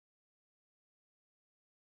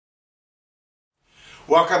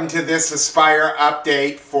Welcome to this Aspire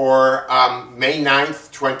update for May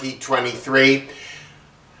 9th, 2023.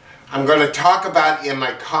 I'm going to talk about in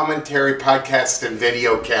my commentary podcast and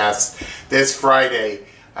videocast this Friday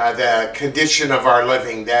the condition of our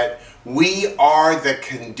living, that we are the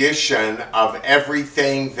condition of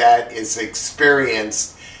everything that is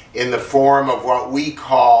experienced in the form of what we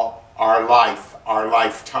call our life, our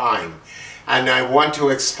lifetime. And I want to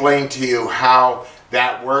explain to you how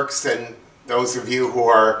that works, and those of you who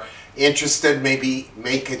are interested, maybe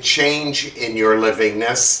make a change in your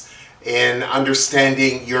livingness, in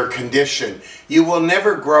understanding your condition. You will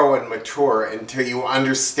never grow and mature until you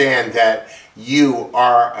understand that you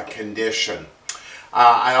are a condition.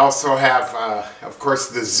 I also have, of course,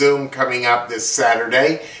 the Zoom coming up this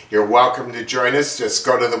Saturday. You're welcome to join us. Just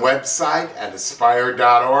go to the website at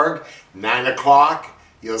aspire.org, 9 o'clock.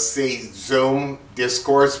 You'll see Zoom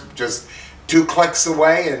discourse just 2 clicks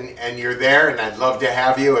away, and you're there, and I'd love to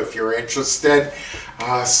have you if you're interested.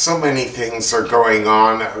 So many things are going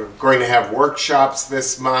on. We're going to have workshops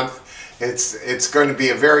this month. It's going to be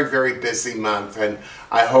a very, very busy month, and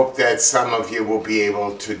I hope that some of you will be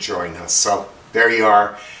able to join us. So there you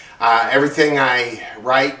are. Everything I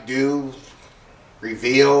write, do,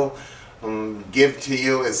 reveal, give to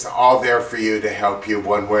you is all there for you to help you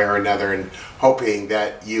one way or another, and hoping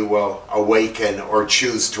that you will awaken or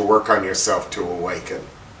choose to work on yourself to awaken.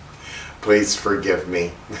 Please forgive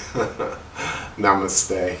me.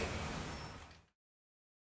 Namaste.